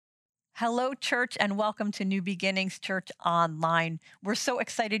Hello, church, and welcome to New Beginnings Church Online. We're so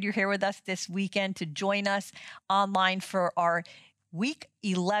excited you're here with us this weekend to join us online for our week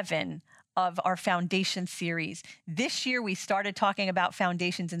 11 of our foundation series. This year, we started talking about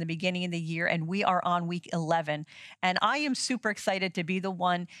foundations in the beginning of the year, and we are on week 11. And I am super excited to be the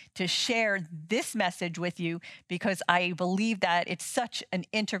one to share this message with you because I believe that it's such an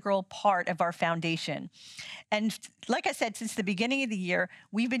integral part of our foundation. And like I said, since the beginning of the year,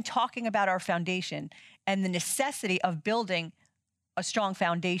 we've been talking about our foundation and the necessity of building a strong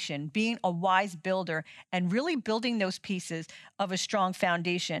foundation, being a wise builder, and really building those pieces of a strong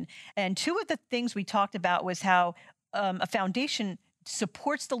foundation. And two of the things we talked about was how a foundation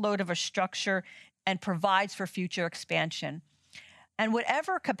supports the load of a structure and provides for future expansion. And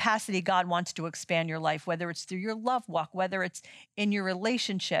whatever capacity God wants to expand your life, whether it's through your love walk, whether it's in your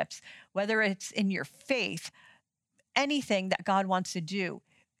relationships, whether it's in your faith, anything that God wants to do,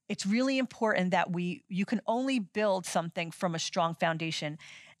 it's really important that you can only build something from a strong foundation.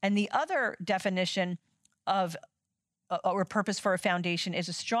 And the other definition of or purpose for a foundation is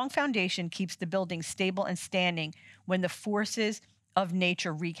a strong foundation keeps the building stable and standing when the forces of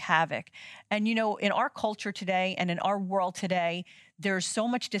nature wreak havoc. And in our culture today and in our world today, there's so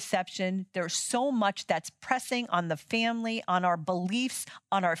much deception. There's so much that's pressing on the family, on our beliefs,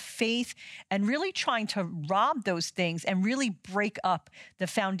 on our faith, and really trying to rob those things and really break up the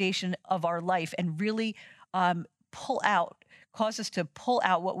foundation of our life and really cause us to pull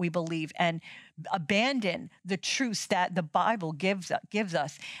out what we believe and abandon the truths that the Bible gives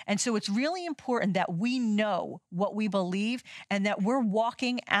us. And so it's really important that we know what we believe and that we're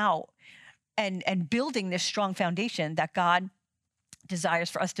walking out and building this strong foundation that God desires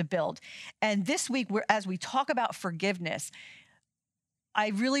for us to build. And this week, as we talk about forgiveness,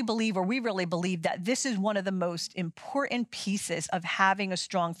 we really believe that this is one of the most important pieces of having a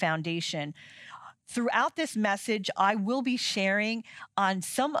strong foundation. Throughout this message, I will be sharing on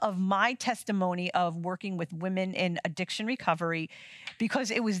some of my testimony of working with women in addiction recovery, because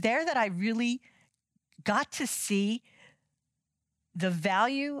it was there that I really got to see the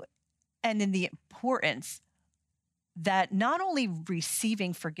value and in the importance that not only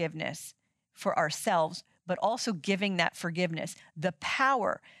receiving forgiveness for ourselves, but also giving that forgiveness, the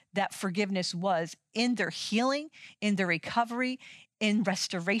power that forgiveness was in their healing, in their recovery, in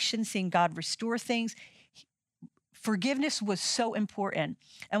restoration, seeing God restore things. Forgiveness was so important.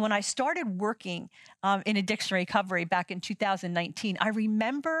 And when I started working in addiction recovery back in 2019, I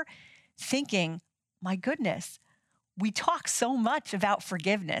remember thinking, my goodness, we talk so much about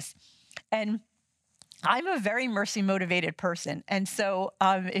forgiveness. And I'm a very mercy motivated person. And so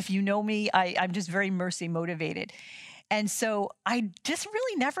if you know me, I'm just very mercy motivated. And so I just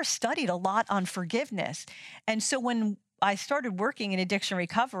really never studied a lot on forgiveness. And so when I started working in addiction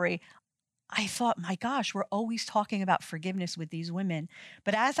recovery, I thought, my gosh, we're always talking about forgiveness with these women.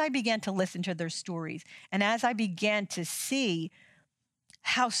 But as I began to listen to their stories, and as I began to see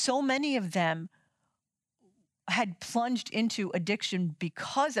how so many of them had plunged into addiction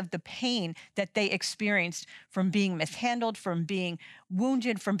because of the pain that they experienced from being mishandled, from being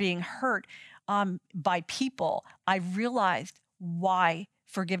wounded, from being hurt by people, I realized why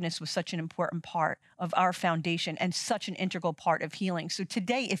forgiveness was such an important part of our foundation and such an integral part of healing. So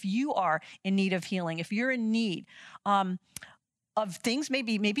today, if you are in need of healing, if you're in need of things,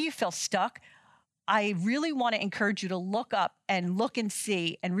 maybe you feel stuck, I really want to encourage you to look up and look and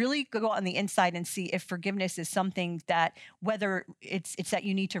see and really go on the inside and see if forgiveness is something that, whether it's that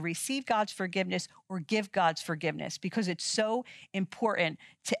you need to receive God's forgiveness or give God's forgiveness, because it's so important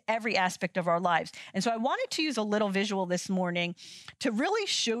to every aspect of our lives. And so I wanted to use a little visual this morning to really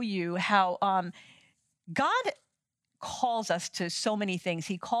show you how God calls us to so many things.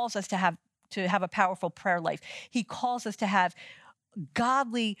 He calls us to have a powerful prayer life. He calls us to have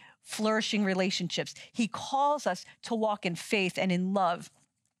godly, flourishing relationships. He calls us to walk in faith and in love.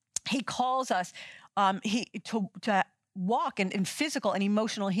 He calls us to walk in physical and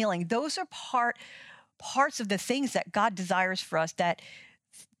emotional healing. Those are parts of the things that God desires for us, that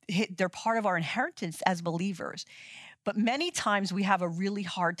they're part of our inheritance as believers. But many times we have a really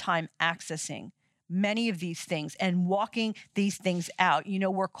hard time accessing many of these things and walking these things out.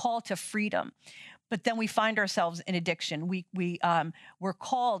 We're called to freedom, but then we find ourselves in addiction. We're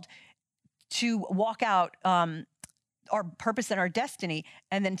called to walk out our purpose and our destiny,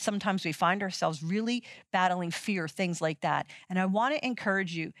 and then sometimes we find ourselves really battling fear, things like that. And I want to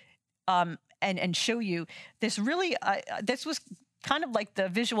encourage you and show you this. Really, this was kind of like the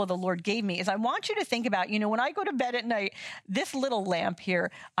visual the Lord gave me. Is I want you to think about, when I go to bed at night, this little lamp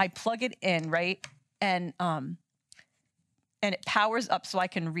here, I plug it in, right, and and it powers up so I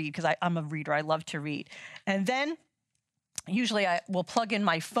can read because I'm a reader. I love to read. And then usually I will plug in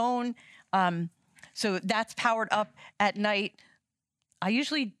my phone. So that's powered up at night. I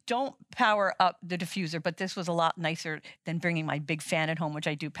usually don't power up the diffuser, but this was a lot nicer than bringing my big fan at home, which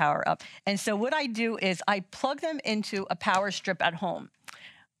I do power up. And so what I do is I plug them into a power strip at home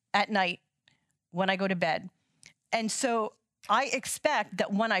at night when I go to bed. And so I expect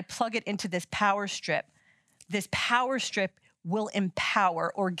that when I plug it into this power strip will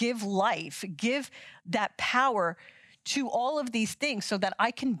empower or give life, give that power to all of these things so that I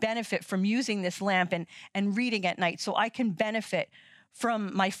can benefit from using this lamp and reading at night. So I can benefit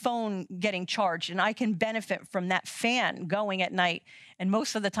from my phone getting charged, and I can benefit from that fan going at night. And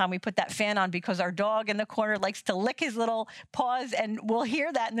most of the time we put that fan on because our dog in the corner likes to lick his little paws, and we'll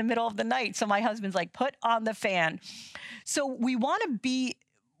hear that in the middle of the night. So my husband's like, put on the fan. So we want to be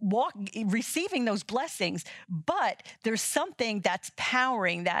receiving those blessings, but there's something that's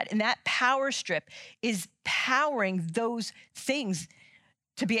powering that, and that power strip is powering those things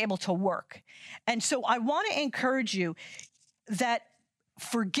to be able to work. And so I want to encourage you that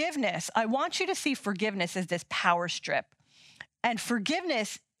I want you to see forgiveness as this power strip. And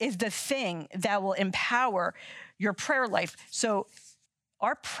forgiveness is the thing that will empower your prayer life. So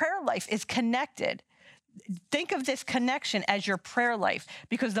our prayer life is connected. Think of this connection as your prayer life,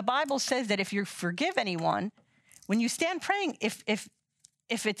 because the Bible says that if you forgive anyone, when you stand praying, if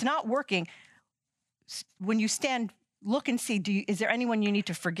it's not working, when you stand, look and see, is there anyone you need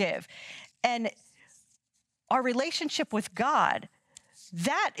to forgive? And our relationship with God,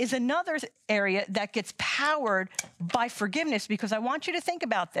 that is another area that gets powered by forgiveness, because I want you to think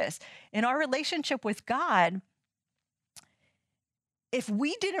about this. In our relationship with God, if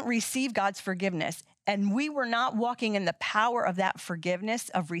we didn't receive God's forgiveness and we were not walking in the power of that forgiveness,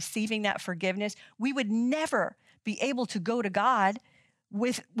 of receiving that forgiveness, we would never be able to go to God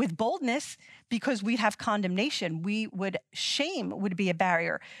with boldness, because we'd have condemnation. Shame would be a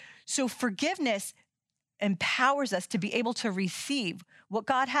barrier. So forgiveness empowers us to be able to receive what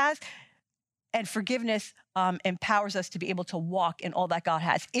God has, and forgiveness empowers us to be able to walk in all that God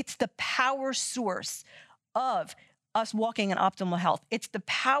has. It's the power source of us walking in optimal health. It's the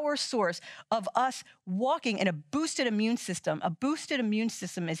power source of us walking in a boosted immune system. A boosted immune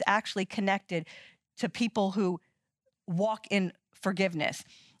system is actually connected to people who walk in forgiveness.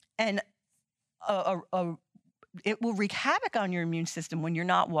 And it will wreak havoc on your immune system when you're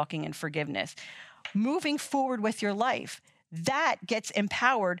not walking in forgiveness. Moving forward with your life, that gets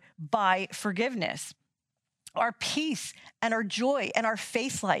empowered by forgiveness. Our peace and our joy and our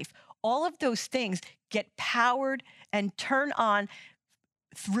faith life, all of those things get powered and turn on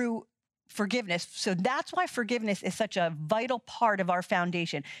through forgiveness. So that's why forgiveness is such a vital part of our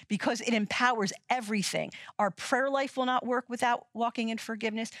foundation, because it empowers everything. Our prayer life will not work without walking in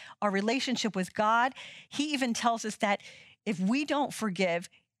forgiveness. Our relationship with God, he even tells us that if we don't forgive,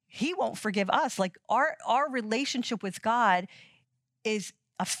 he won't forgive us. Like our relationship with God is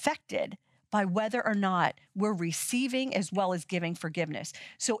affected by whether or not we're receiving as well as giving forgiveness.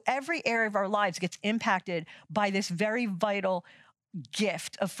 So every area of our lives gets impacted by this very vital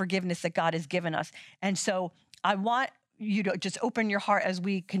gift of forgiveness that God has given us. And so I want you to just open your heart as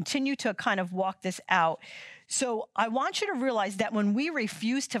we continue to kind of walk this out. So I want you to realize that when we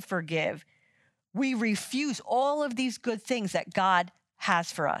refuse to forgive, we refuse all of these good things that God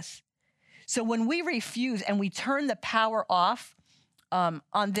has for us. So when we refuse and we turn the power off on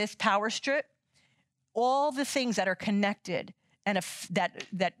this power strip, all the things that are connected and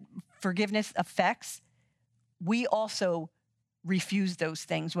that forgiveness affects, we also refuse those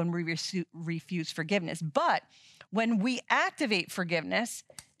things when we refuse forgiveness. But when we activate forgiveness,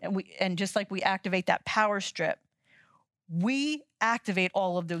 and just like we activate that power strip, we activate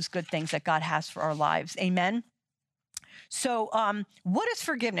all of those good things that God has for our lives. Amen. So what is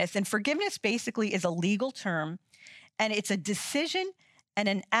forgiveness? And forgiveness basically is a legal term, and it's a decision and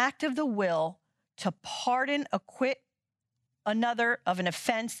an act of the will to pardon, acquit another of an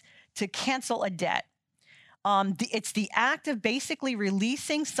offense, to cancel a debt. It's the act of basically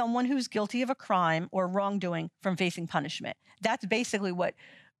releasing someone who's guilty of a crime or wrongdoing from facing punishment. That's basically what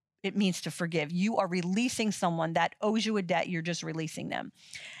it means to forgive. You are releasing someone that owes you a debt. You're just releasing them.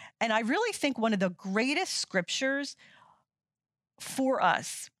 And I really think one of the greatest scriptures for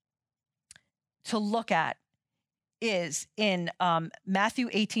us to look at is in Matthew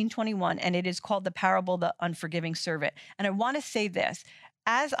 18:21, and it is called the parable of the unforgiving servant. And I want to say this,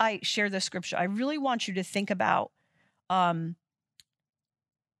 as I share the scripture, I really want you to think about the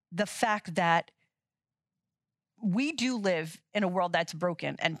fact that we do live in a world that's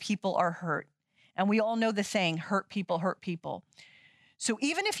broken and people are hurt. And we all know the saying, hurt people hurt people. So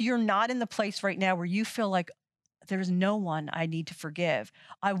even if you're not in the place right now where you feel like there's no one I need to forgive,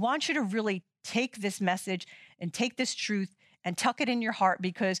 I want you to really take this message and take this truth and tuck it in your heart,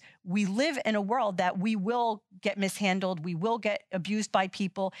 because we live in a world that we will get mishandled, we will get abused by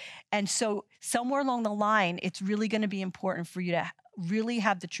people. And so somewhere along the line, it's really going to be important for you to really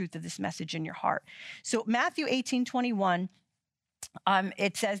have the truth of this message in your heart. So Matthew 18:21,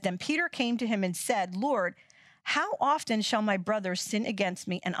 it says, then Peter came to him and said, Lord, how often shall my brother sin against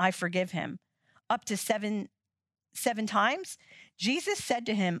me and I forgive him? Up to seven times? Jesus said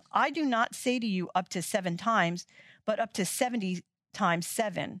to him, I do not say to you up to 7 times, but up to 70 times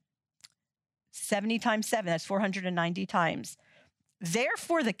 7. 70 times 7, that's 490 times.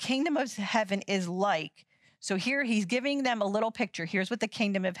 Therefore, the kingdom of heaven is like. So here he's giving them a little picture. Here's what the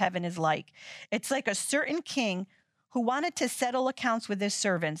kingdom of heaven is like. It's like a certain king who wanted to settle accounts with his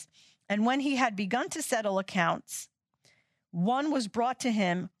servants. And when he had begun to settle accounts, one was brought to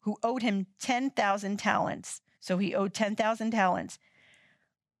him who owed him 10,000 talents. So he owed 10,000 talents.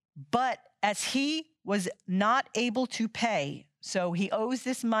 But as he was not able to pay, so he owes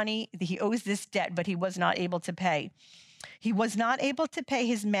this money, he owes this debt, but he was not able to pay. He was not able to pay.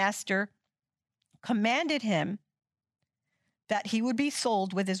 His master commanded him that he would be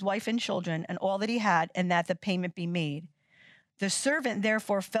sold with his wife and children and all that he had, and that the payment be made. The servant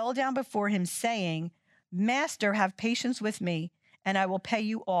therefore fell down before him, saying, Master, have patience with me, and I will pay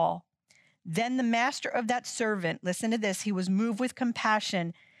you all. Then the master of that servant, listen to this, he was moved with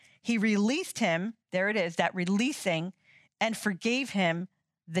compassion. He released him, there it is, that releasing, and forgave him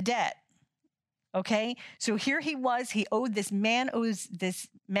the debt. Okay? So here he was, he owed this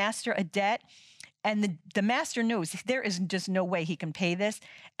master a debt, and the master knows there is just no way he can pay this.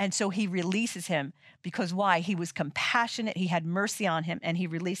 And so he releases him, because why? He was compassionate, he had mercy on him, and he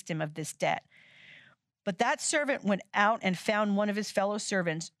released him of this debt. But that servant went out and found one of his fellow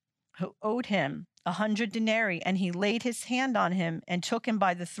servants who owed him 100 denarii, and he laid his hand on him and took him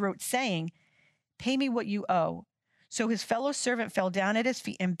by the throat, saying, Pay me what you owe. So his fellow servant fell down at his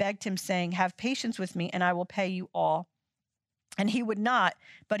feet and begged him, saying, Have patience with me, and I will pay you all. And he would not,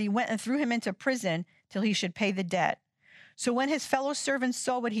 but he went and threw him into prison till he should pay the debt. So when his fellow servants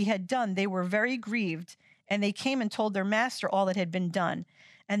saw what he had done, they were very grieved, and they came and told their master all that had been done.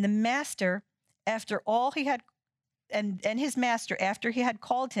 And the master, after all he had, and his master, after he had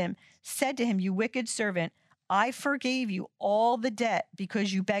called him, said to him, You wicked servant, I forgave you all the debt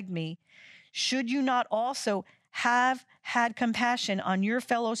because you begged me. Should you not also have had compassion on your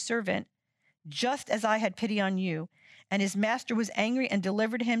fellow servant, just as I had pity on you? And his master was angry and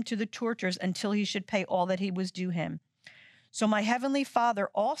delivered him to the torturers until he should pay all that he was due him. So my heavenly Father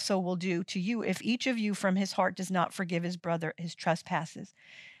also will do to you if each of you from his heart does not forgive his brother his trespasses.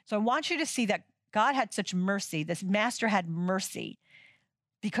 So I want you to see that God had such mercy. This master had mercy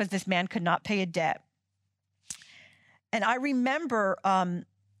because this man could not pay a debt. And I remember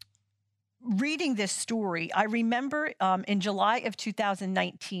reading this story. I remember in July of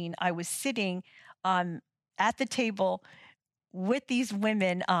 2019, I was sitting at the table with these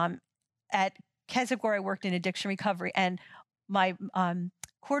women at Keswick, where I worked in addiction recovery. And my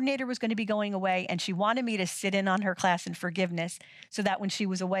coordinator was going to be going away, and she wanted me to sit in on her class in forgiveness so that when she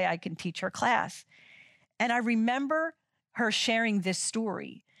was away, I could teach her class. And I remember her sharing this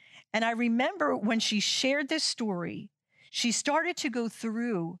story. And I remember when she shared this story, she started to go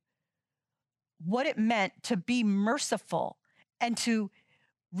through what it meant to be merciful and to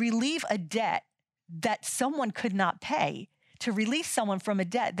relieve a debt that someone could not pay, to release someone from a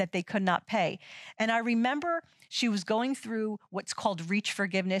debt that they could not pay. And I remember she was going through what's called Reach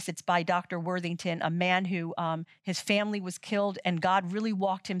Forgiveness. It's by Dr. Worthington, a man who his family was killed, and God really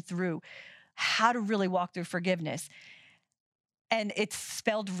walked him through how to really walk through forgiveness. And it's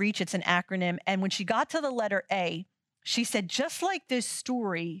spelled Reach, it's an acronym. And when she got to the letter A, she said, just like this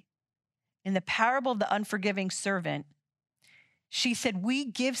story in the parable of the unforgiving servant, she said, we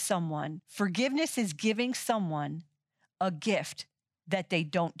give someone, forgiveness is giving someone a gift that they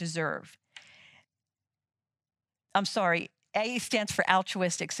don't deserve. I'm sorry, A stands for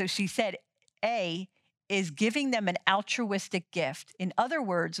altruistic. So she said A is giving them an altruistic gift. In other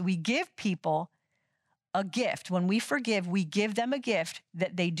words, we give people a gift. When we forgive, we give them a gift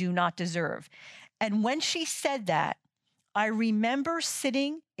that they do not deserve. And when she said that, I remember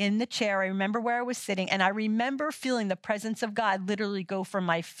sitting in the chair. I remember where I was sitting, and I remember feeling the presence of God literally go from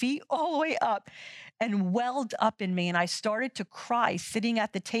my feet all the way up and welled up in me. And I started to cry sitting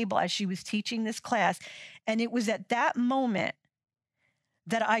at the table as she was teaching this class. And it was at that moment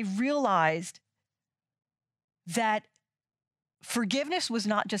that I realized that forgiveness was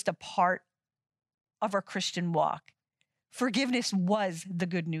not just a part of our Christian walk. Forgiveness was the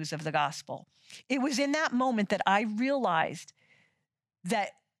good news of the gospel. It was in that moment that I realized that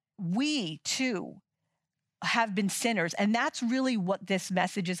we too have been sinners. And that's really what this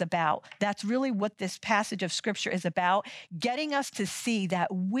message is about. That's really what this passage of scripture is about, getting us to see that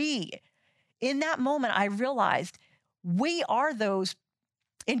in that moment, I realized we are those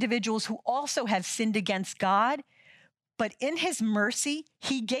individuals who also have sinned against God. But in his mercy,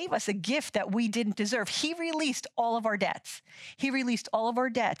 he gave us a gift that we didn't deserve. He released all of our debts. He released all of our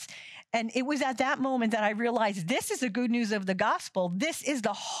debts. And it was at that moment that I realized this is the good news of the gospel. This is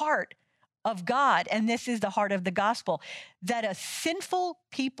the heart of God. And this is the heart of the gospel, that a sinful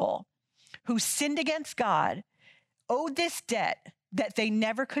people who sinned against God owed this debt that they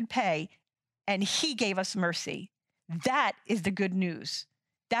never could pay. And he gave us mercy. That is the good news.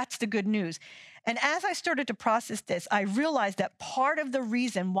 That's the good news. And as I started to process this, I realized that part of the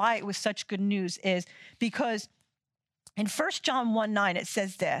reason why it was such good news is because in 1 John 1:9, it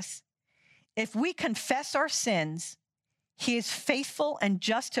says this: if we confess our sins, he is faithful and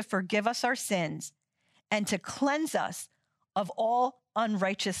just to forgive us our sins and to cleanse us of all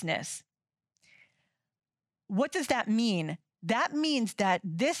unrighteousness. What does that mean? That means that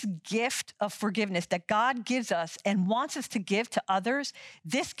this gift of forgiveness that God gives us and wants us to give to others,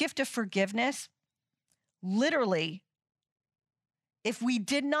 this gift of forgiveness, literally, if we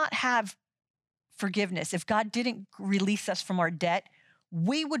did not have forgiveness, if God didn't release us from our debt,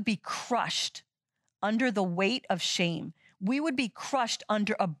 we would be crushed under the weight of shame. We would be crushed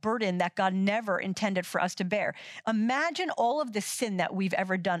under a burden that God never intended for us to bear. Imagine all of the sin that we've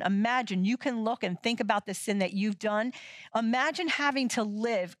ever done. Imagine, you can look and think about the sin that you've done. Imagine having to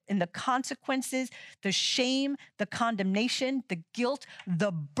live in the consequences, the shame, the condemnation, the guilt,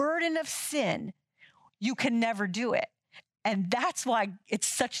 the burden of sin. You can never do it. And that's why it's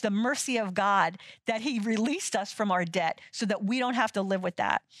such the mercy of God that he released us from our debt so that we don't have to live with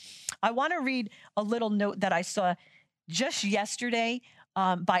that. I want to read a little note that I saw just yesterday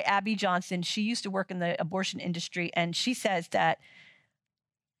by Abby Johnson. She used to work in the abortion industry, and she says that,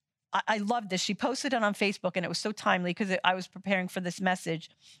 I love this. She posted it on Facebook, and it was so timely because I was preparing for this message.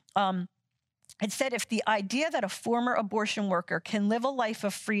 It said, if the idea that a former abortion worker can live a life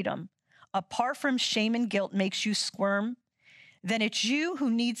of freedom apart from shame and guilt makes you squirm, then it's you who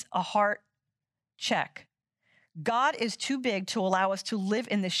needs a heart check. God is too big to allow us to live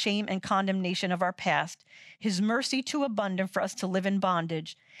in the shame and condemnation of our past. His mercy too abundant for us to live in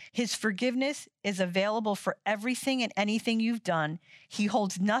bondage. His forgiveness is available for everything and anything you've done. He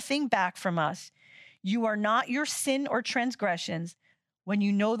holds nothing back from us. You are not your sin or transgressions. When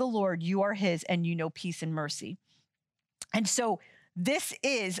you know the Lord, you are his, and you know peace and mercy. And so this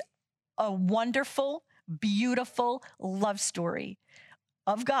is a wonderful, beautiful love story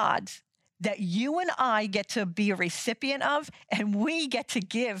of God's that you and I get to be a recipient of, and we get to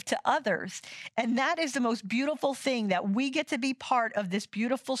give to others. And that is the most beautiful thing, that we get to be part of this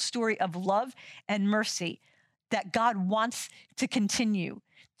beautiful story of love and mercy that God wants to continue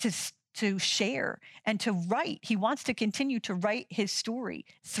to share and to write. He wants to continue to write his story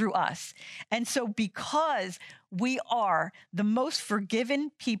through us. And so because we are the most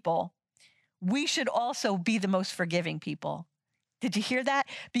forgiven people, we should also be the most forgiving people. Did you hear that?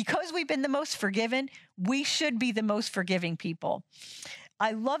 Because we've been the most forgiven, we should be the most forgiving people.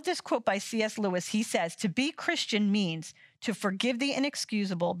 I love this quote by C.S. Lewis. He says, to be Christian means to forgive the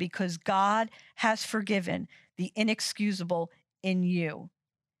inexcusable because God has forgiven the inexcusable in you.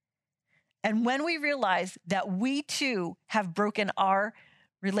 And when we realize that we too have broken our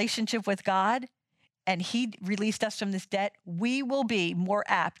relationship with God and he released us from this debt, we will be more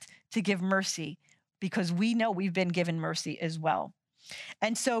apt to give mercy because we know we've been given mercy as well.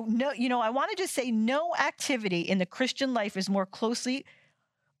 And so, I want to just say no activity in the Christian life is more closely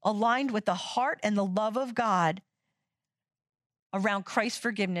aligned with the heart and the love of God around Christ's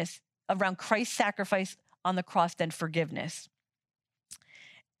forgiveness, around Christ's sacrifice on the cross than forgiveness.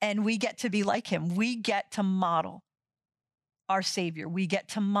 And we get to be like him. We get to model our Savior. We get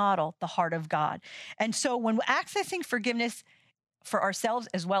to model the heart of God. And so when we're accessing forgiveness for ourselves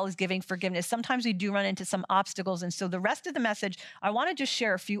as well as giving forgiveness, sometimes we do run into some obstacles. And so the rest of the message, I want to just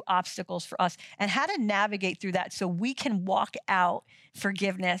share a few obstacles for us and how to navigate through that so we can walk out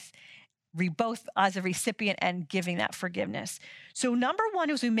forgiveness, both as a recipient and giving that forgiveness. So number one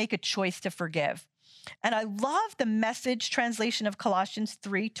is we make a choice to forgive. And I love the Message translation of Colossians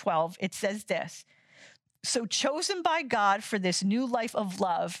 3:12. It says this: so chosen by God for this new life of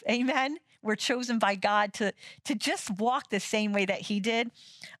love, amen? We're chosen by God to just walk the same way that he did.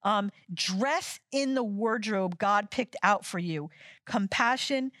 Dress in the wardrobe God picked out for you: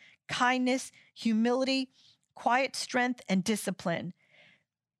 compassion, kindness, humility, quiet strength, and discipline.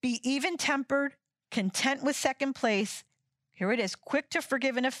 Be even-tempered, content with second place. Here it is, quick to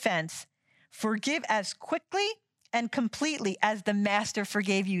forgive an offense. Forgive as quickly and completely as the Master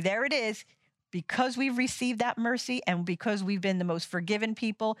forgave you. There it is. Because we've received that mercy and because we've been the most forgiven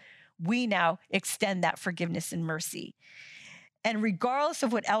people, we now extend that forgiveness and mercy. And regardless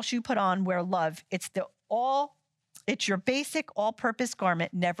of what else you put on, wear love. It's your basic all-purpose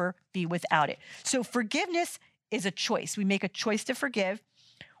garment. Never be without it. So forgiveness is a choice. We make a choice to forgive.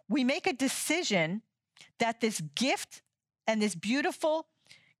 We make a decision that this gift and this beautiful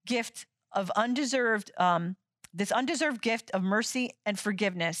gift of this undeserved gift of mercy and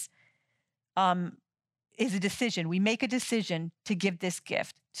forgiveness is a decision. We make a decision to give this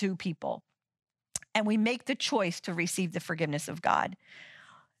gift to people. And we make the choice to receive the forgiveness of God.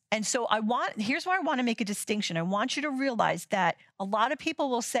 And so here's where I want to make a distinction. I want you to realize that a lot of people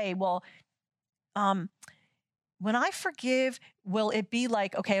will say, well, when I forgive, will it be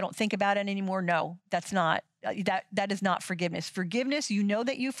like, okay, I don't think about it anymore? No, that's not. That is not forgiveness. Forgiveness, you know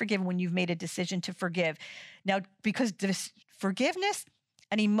that you've forgiven when you've made a decision to forgive. Now, because forgiveness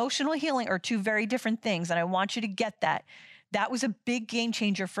and emotional healing are two very different things, and I want you to get that. That was a big game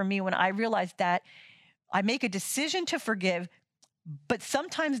changer for me when I realized that I make a decision to forgive, but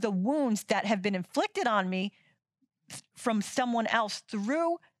sometimes the wounds that have been inflicted on me from someone else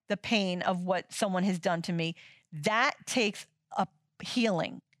through the pain of what someone has done to me, that takes a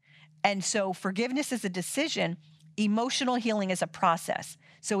healing. And so forgiveness is a decision. Emotional healing is a process.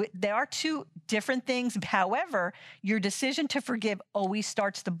 So there are two different things. However, your decision to forgive always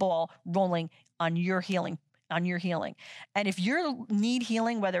starts the ball rolling on your healing. And if you need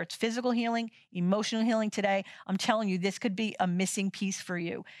healing, whether it's physical healing, emotional healing today, I'm telling you, this could be a missing piece for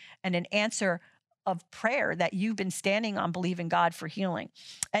you and an answer of prayer that you've been standing on, believing God for healing.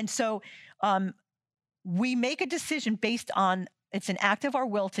 And so we make a decision based on, it's an act of our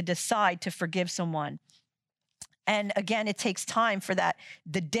will to decide to forgive someone. And again, it takes time for that,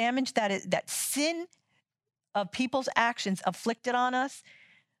 the damage that sin of people's actions afflicted on us,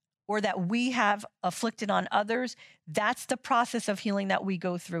 or that we have afflicted on others, that's the process of healing that we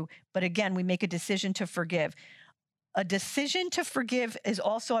go through. But again, we make a decision to forgive. A decision to forgive is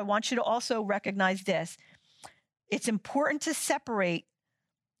also, I want you to also recognize this. It's important to separate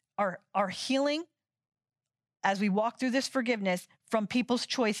our healing as we walk through this forgiveness from people's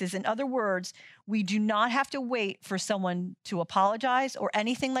choices. In other words, we do not have to wait for someone to apologize or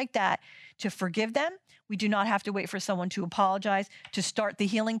anything like that to forgive them. We do not have to wait for someone to apologize to start the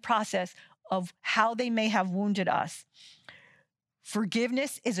healing process of how they may have wounded us.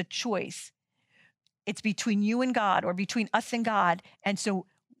 Forgiveness is a choice. It's between you and God, or between us and God. And so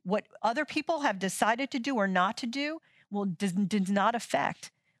what other people have decided to do or not to do does not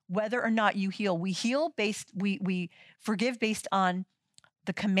affect whether or not you heal. We forgive based on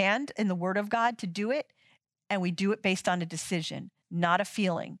the command in the Word of God to do it, and we do it based on a decision, not a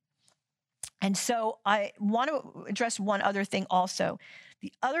feeling. And so I want to address one other thing also.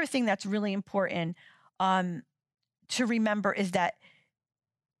 The other thing that's really important to remember is that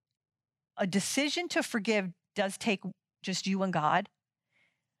a decision to forgive does take just you and God.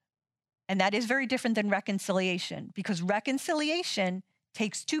 And that is very different than reconciliation, because reconciliation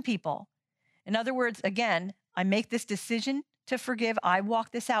takes two people. In other words, again, I make this decision to forgive. I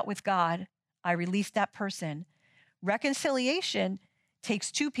walk this out with God. I release that person. Reconciliation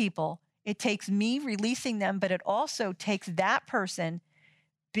takes two people. It takes me releasing them, but it also takes that person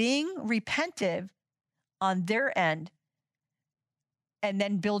being repentive on their end and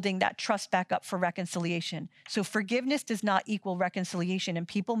then building that trust back up for reconciliation. So forgiveness does not equal reconciliation, and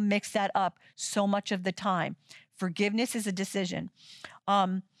people mix that up so much of the time. Forgiveness is a decision.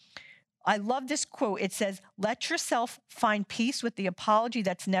 I love this quote. It says, "Let yourself find peace with the apology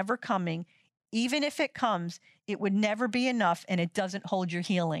that's never coming. Even if it comes, it would never be enough, and it doesn't hold your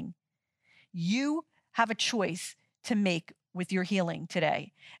healing." You have a choice to make with your healing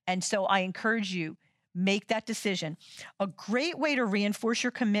today. And so I encourage you, make that decision. A great way to reinforce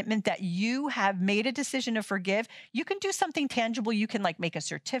your commitment that you have made a decision to forgive, you can do something tangible. You can make a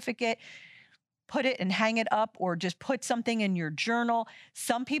certificate, put it and hang it up, or just put something in your journal.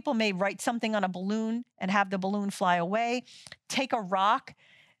 Some people may write something on a balloon and have the balloon fly away. Take a rock,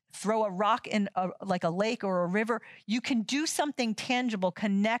 throw a rock in a lake or a river. You can do something tangible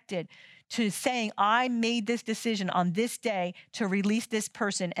connected to saying, I made this decision on this day to release this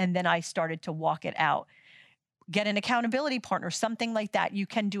person, and then I started to walk it out. Get an accountability partner, something like that. You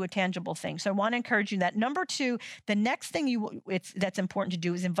can do a tangible thing. So I want to encourage you that. Number two, the next thing that's important to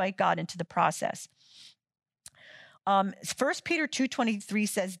do is invite God into the process. 1 Peter 2:23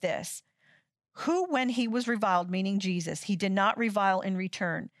 says this, who, when he was reviled, meaning Jesus, he did not revile in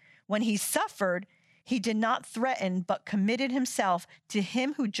return. When he suffered, he did not threaten, but committed himself to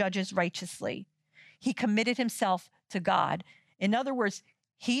him who judges righteously. He committed himself to God. In other words,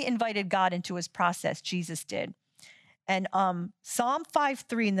 he invited God into his process. Jesus did. And Psalm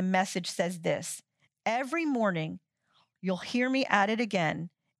 5:3 in the Message says this, every morning you'll hear me at it again.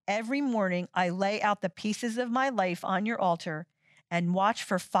 Every morning I lay out the pieces of my life on your altar and watch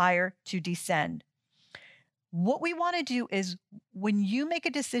for fire to descend. What we want to do is when you make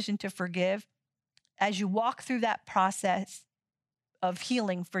a decision to forgive, as you walk through that process of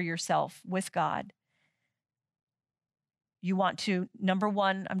healing for yourself with God, you want to, number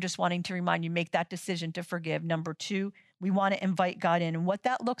one, I'm just wanting to remind you, make that decision to forgive. Number two, we want to invite God in. And what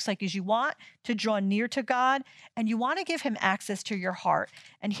that looks like is you want to draw near to God and you want to give him access to your heart.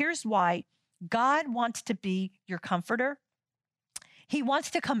 And here's why. God wants to be your comforter. He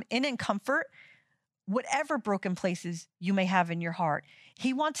wants to come in and comfort whatever broken places you may have in your heart.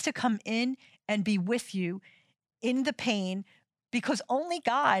 He wants to come in and be with you in the pain, because only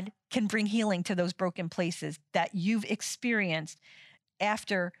God can bring healing to those broken places that you've experienced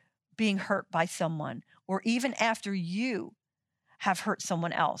after being hurt by someone, or even after you have hurt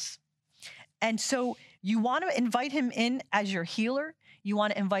someone else. And so you want to invite him in as your healer. You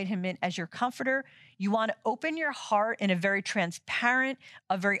want to invite him in as your comforter. You want to open your heart in a very transparent,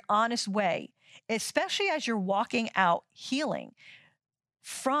 a very honest way, especially as you're walking out healing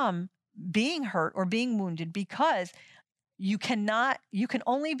from being hurt or being wounded, because you can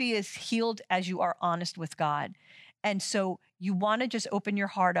only be as healed as you are honest with God. And so you want to just open your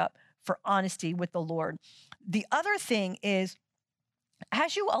heart up for honesty with the Lord. The other thing is,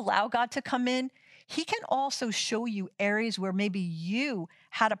 as you allow God to come in, he can also show you areas where maybe you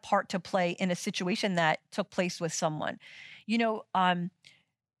had a part to play in a situation that took place with someone.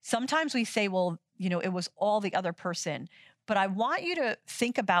 Sometimes we say, well, it was all the other person. But I want you to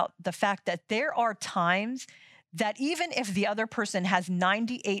think about the fact that there are times that even if the other person has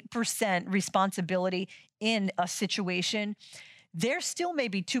 98% responsibility in a situation, there still may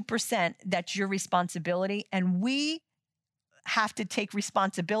be 2% that's your responsibility. And we have to take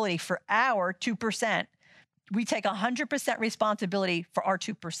responsibility for our 2%. We take 100% responsibility for our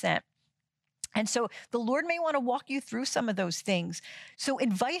 2%. And so the Lord may want to walk you through some of those things. So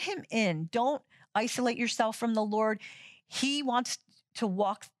invite him in. Don't isolate yourself from the Lord. He wants to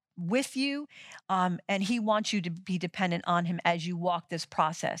walk with you, and he wants you to be dependent on him as you walk this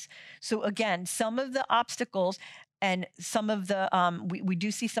process. So again, some of the obstacles and some of the, we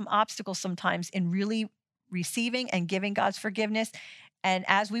do see some obstacles sometimes in really receiving and giving God's forgiveness. And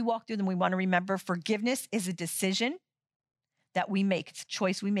as we walk through them, we want to remember forgiveness is a decision that we make. It's a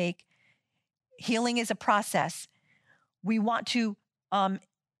choice we make. Healing is a process. We want to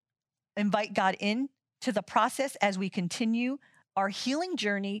invite God in to the process as we continue our healing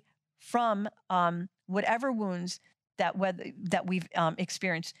journey from whatever wounds that we've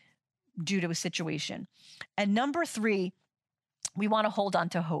experienced due to a situation. And number three, we want to hold on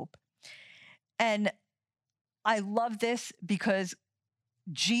to hope. And I love this because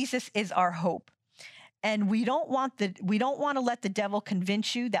Jesus is our hope. And we don't want to let the devil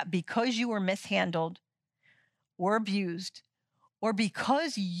convince you that because you were mishandled or abused, or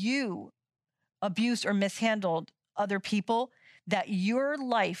because you abused or mishandled other people, that your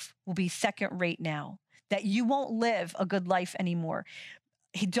life will be second rate now, that you won't live a good life anymore.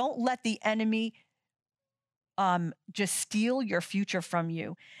 Don't let the enemy just steal your future from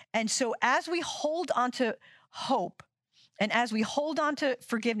you. And so as we hold on to hope and as we hold on to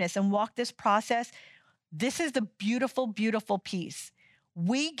forgiveness and walk this process, this is the beautiful, beautiful piece.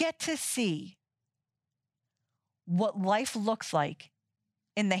 We get to see what life looks like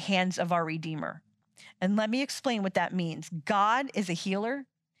in the hands of our Redeemer. And let me explain what that means. God is a healer.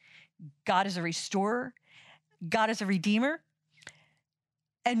 God is a restorer. God is a redeemer.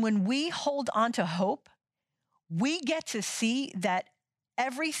 And when we hold on to hope, we get to see that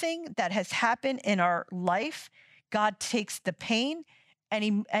everything that has happened in our life, God takes the pain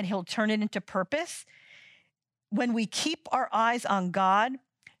and he'll turn it into purpose. When we keep our eyes on God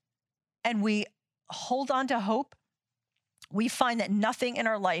and we hold on to hope, we find that nothing in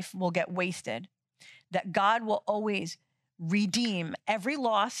our life will get wasted, that God will always redeem every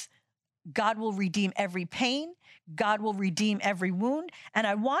loss. God will redeem every pain. God will redeem every wound. And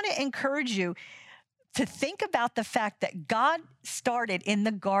I want to encourage you to think about the fact that God started in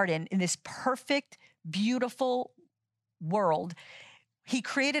the garden in this perfect, beautiful world. He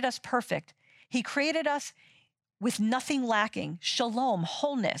created us perfect. He created us with nothing lacking, shalom,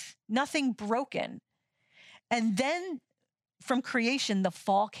 wholeness, nothing broken. And then from creation, the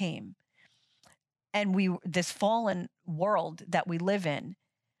fall came. And this fallen world that we live in,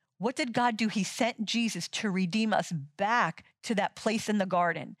 what did God do? He sent Jesus to redeem us back to that place in the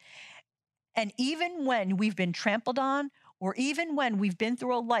garden. And even when we've been trampled on, or even when we've been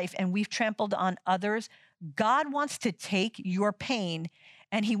through a life and we've trampled on others, God wants to take your pain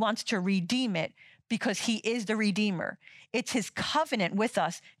and he wants to redeem it because he is the Redeemer. It's his covenant with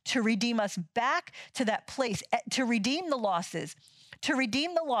us to redeem us back to that place, to redeem the losses, to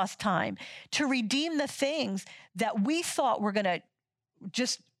redeem the lost time, to redeem the things that we thought were going to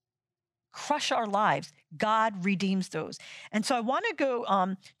just crush our lives. God redeems those. And so I want to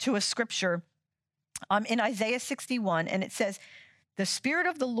go to a scripture in Isaiah 61, and it says, "The Spirit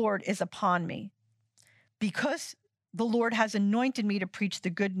of the Lord is upon me because the Lord has anointed me to preach the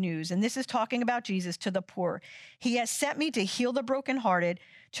good news." And this is talking about Jesus to the poor. "He has sent me to heal the brokenhearted,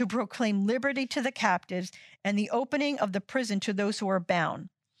 to proclaim liberty to the captives and the opening of the prison to those who are bound,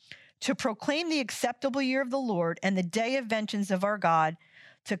 to proclaim the acceptable year of the Lord and the day of vengeance of our God,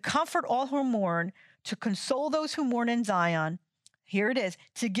 to comfort all who mourn, to console those who mourn in Zion." Here it is,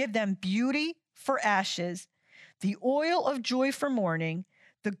 "to give them beauty for ashes, the oil of joy for mourning,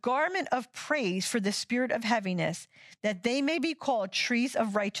 the garment of praise for the spirit of heaviness, that they may be called trees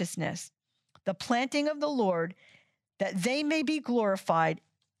of righteousness, the planting of the Lord, that they may be glorified,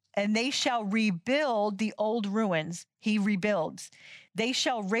 and they shall rebuild the old ruins." He rebuilds. "They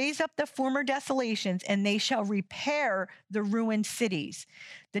shall raise up the former desolations, and they shall repair the ruined cities,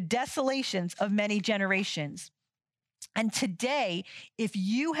 the desolations of many generations." And today, if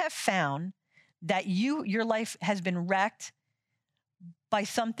you have found that your life has been wrecked by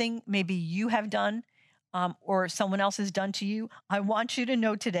something maybe you have done or someone else has done to you, I want you to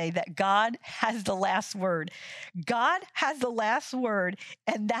know today that God has the last word. God has the last word,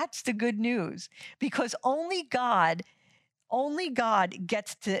 and that's the good news, because only God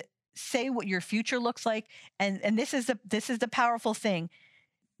gets to say what your future looks like. And this is the powerful thing.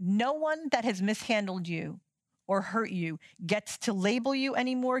 No one that has mishandled you or hurt you gets to label you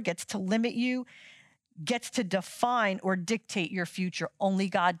anymore, gets to limit you, gets to define or dictate your future. Only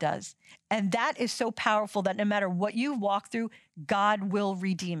God does. And that is so powerful that no matter what you walk through, God will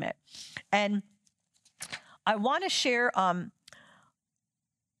redeem it. And I want to share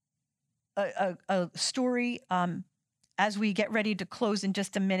a story as we get ready to close in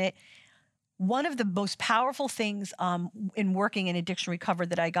just a minute. One of the most powerful things in working in addiction recovery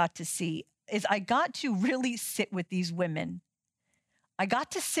that I got to see is I got to really sit with these women. I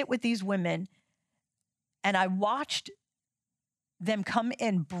got to sit with these women, and I watched them come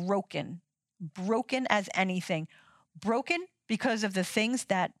in broken as anything, broken because of the things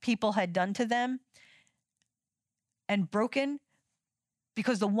that people had done to them, and broken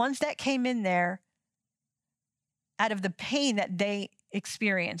because the ones that came in there out of the pain that they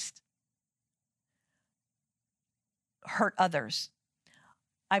experienced hurt others.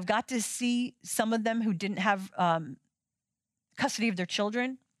 I've got to see some of them who didn't have custody of their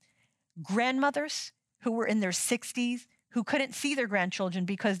children, grandmothers who were in their 60s, who couldn't see their grandchildren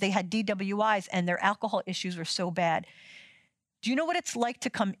because they had DWIs and their alcohol issues were so bad. Do you know what it's like to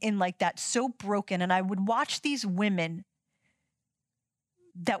come in like that, so broken? And I would watch these women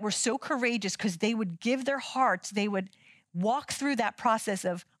that were so courageous because they would give their hearts, they would walk through that process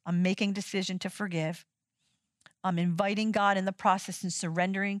of, I'm making a decision to forgive. I'm inviting God in the process and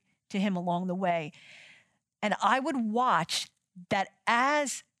surrendering to him along the way. And I would watch that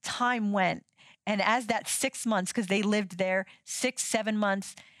as time went, and as that 6 months, because they lived there 6, 7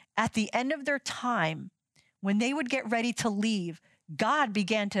 months, at the end of their time, when they would get ready to leave, God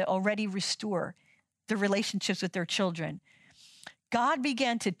began to already restore the relationships with their children. God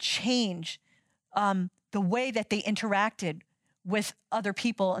began to change the way that they interacted with other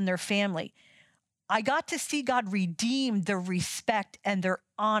people and their family. I got to see God redeem their respect and their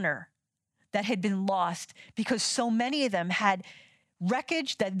honor that had been lost because so many of them had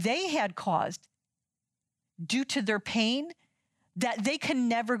wreckage that they had caused due to their pain that they can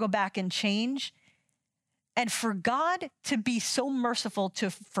never go back and change. And for God to be so merciful to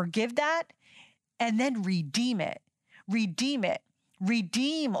forgive that and then redeem it,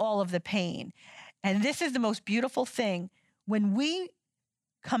 redeem all of the pain. And this is the most beautiful thing. When we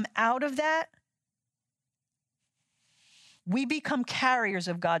come out of that, we become carriers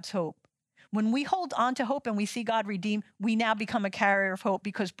of God's hope. When we hold on to hope and we see God redeem, we now become a carrier of hope,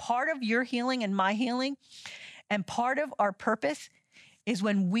 because part of your healing and my healing and part of our purpose is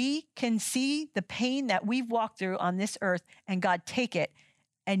when we can see the pain that we've walked through on this earth and God take it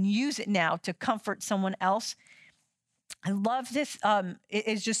and use it now to comfort someone else. I love this. It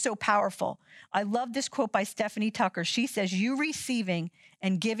is just so powerful. I love this quote by Stephanie Tucker. She says, "You receiving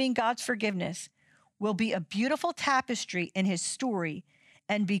and giving God's forgiveness will be a beautiful tapestry in his story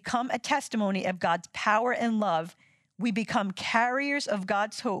and become a testimony of God's power and love. We become carriers of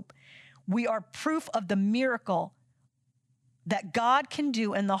God's hope. We are proof of the miracle that God can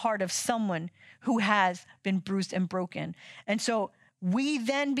do in the heart of someone who has been bruised and broken." And so we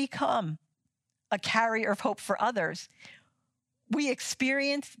then become a carrier of hope for others. We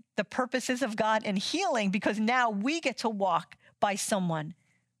experience the purposes of God in healing because now we get to walk by someone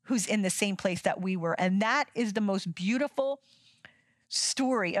who's in the same place that we were. And that is the most beautiful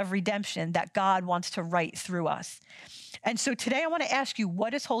story of redemption that God wants to write through us. And so today I want to ask you,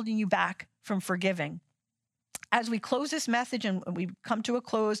 what is holding you back from forgiving? As we close this message and we come to a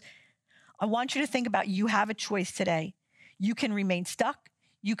close, I want you to think about, you have a choice today. You can remain stuck.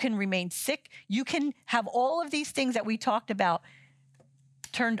 You can remain sick. You can have all of these things that we talked about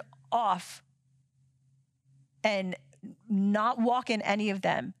turned off and not walk in any of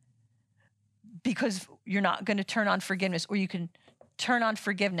them because you're not going to turn on forgiveness, or you can turn on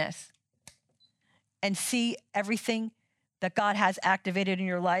forgiveness and see everything that God has activated in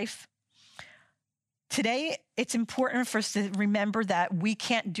your life. Today, it's important for us to remember that we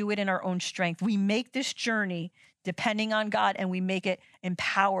can't do it in our own strength. We make this journey depending on God, and we make it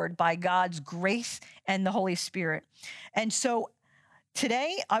empowered by God's grace and the Holy Spirit. And so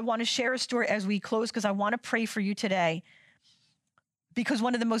today, I want to share a story as we close, because I want to pray for you today. Because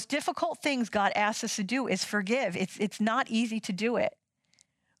one of the most difficult things God asks us to do is forgive. It's not easy to do it.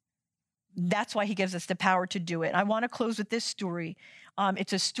 That's why he gives us the power to do it. I want to close with this story.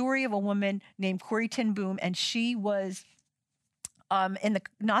 It's a story of a woman named Corrie ten Boom, and she was in the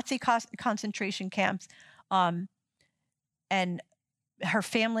Nazi concentration camps. And her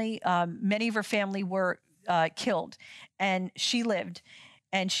family, many of her family were killed, and she lived,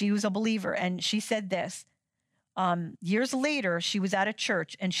 and she was a believer. And she said this, years later, she was at a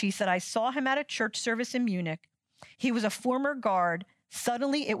church, and she said, "I saw him at a church service in Munich. He was a former guard.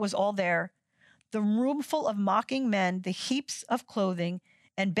 Suddenly it was all there. The room full of mocking men, the heaps of clothing,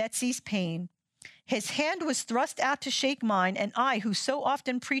 and Betsy's pain. His hand was thrust out to shake mine, and I, who so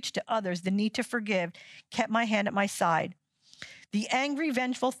often preached to others the need to forgive, kept my hand at my side. The angry,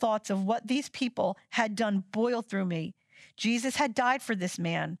 vengeful thoughts of what these people had done boiled through me. Jesus had died for this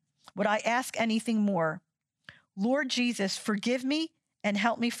man. Would I ask anything more? Lord Jesus, forgive me and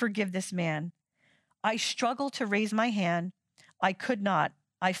help me forgive this man. I struggled to raise my hand. I could not.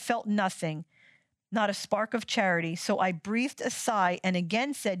 I felt nothing, not a spark of charity. So I breathed a sigh and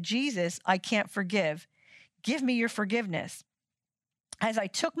again said, Jesus, I can't forgive. Give me your forgiveness. As I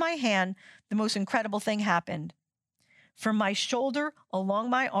took my hand, the most incredible thing happened. From my shoulder, along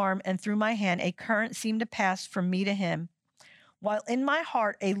my arm, and through my hand, a current seemed to pass from me to him. While in my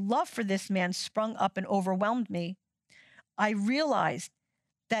heart, a love for this man sprung up and overwhelmed me. I realized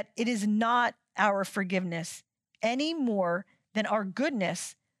that it is not our forgiveness any more than our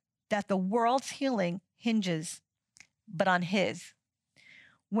goodness that the world's healing hinges, but on his.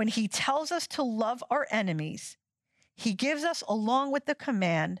 When he tells us to love our enemies, he gives us, along with the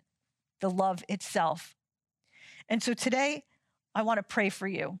command, the love itself. And so today, I want to pray for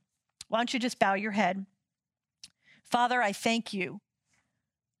you. Why don't you just bow your head? Father, I thank you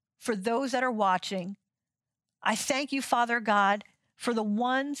for those that are watching. I thank you, Father God, for the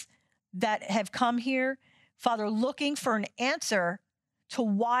ones that have come here, Father, looking for an answer to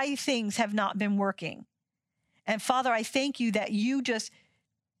why things have not been working. And Father, I thank you that you just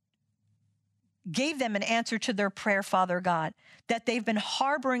gave them an answer to their prayer, Father God, that they've been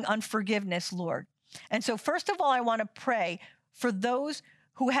harboring unforgiveness, Lord. And so first of all, I want to pray for those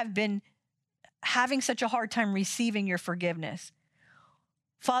who have been having such a hard time receiving your forgiveness.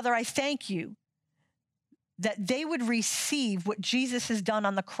 Father, I thank you that they would receive what Jesus has done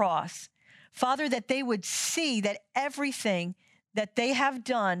on the cross. Father, that they would see that everything that they have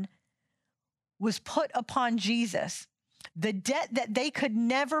done was put upon Jesus. The debt that they could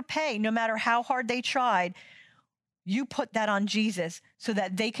never pay, no matter how hard they tried, you put that on Jesus so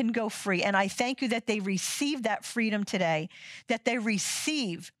that they can go free. And I thank you that they receive that freedom today, that they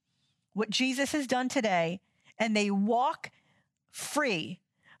receive what Jesus has done today, and they walk free.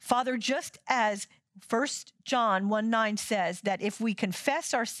 Father, just as 1 John 1:9 says that if we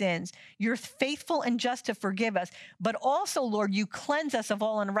confess our sins, you're faithful and just to forgive us. But also, Lord, you cleanse us of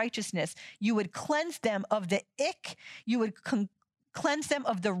all unrighteousness. You would cleanse them of the ick. You would cleanse them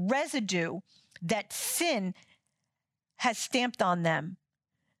of the residue that sin has stamped on them.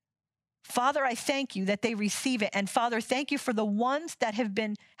 Father, I thank you that they receive it. And Father, thank you for the ones that have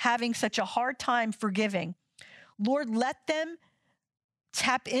been having such a hard time forgiving. Lord, let them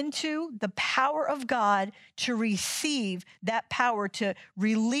tap into the power of God to receive that power to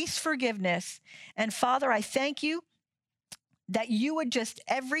release forgiveness. And Father, I thank you that you would just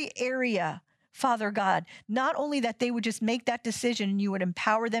every area, Father God, not only that they would just make that decision and you would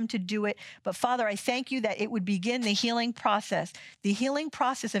empower them to do it, but Father, I thank you that it would begin the healing process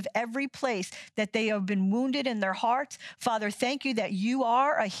of every place that they have been wounded in their hearts. Father, thank you that you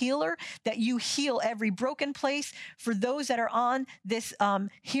are a healer, that you heal every broken place for those that are on this,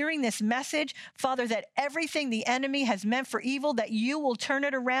 hearing this message. Father, that everything the enemy has meant for evil, that you will turn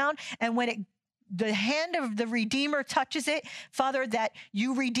it around. And when the hand of the Redeemer touches it, Father, that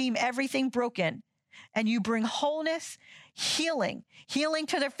you redeem everything broken and you bring wholeness, healing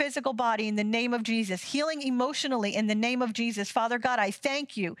to their physical body in the name of Jesus, healing emotionally in the name of Jesus. Father God, I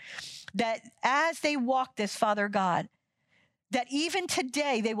thank you that as they walk this, Father God, that even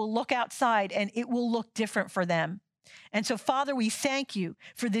today they will look outside and it will look different for them. And so, Father, we thank you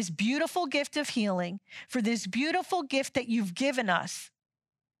for this beautiful gift of healing, for this beautiful gift that you've given us,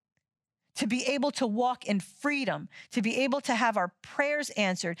 to be able to walk in freedom, to be able to have our prayers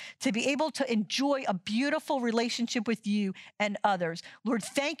answered, to be able to enjoy a beautiful relationship with you and others. Lord,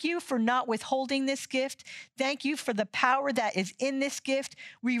 thank you for not withholding this gift. Thank you for the power that is in this gift.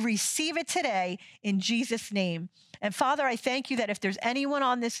 We receive it today in Jesus' name. And Father, I thank you that if there's anyone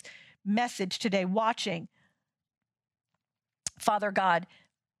on this message today watching, Father God,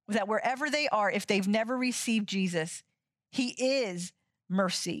 that wherever they are, if they've never received Jesus, he is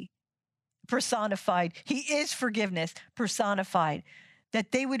mercy personified. He is forgiveness personified.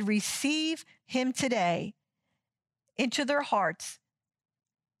 That they would receive him today into their hearts,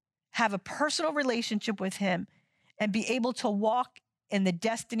 have a personal relationship with him, and be able to walk in the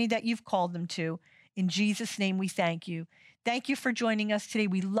destiny that you've called them to. In Jesus' name, we thank you. Thank you for joining us today.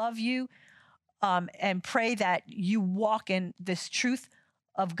 We love you, and pray that you walk in this truth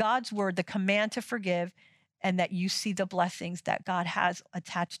of God's word, the command to forgive, and that you see the blessings that God has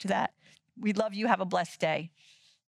attached to that. We love you. Have a blessed day.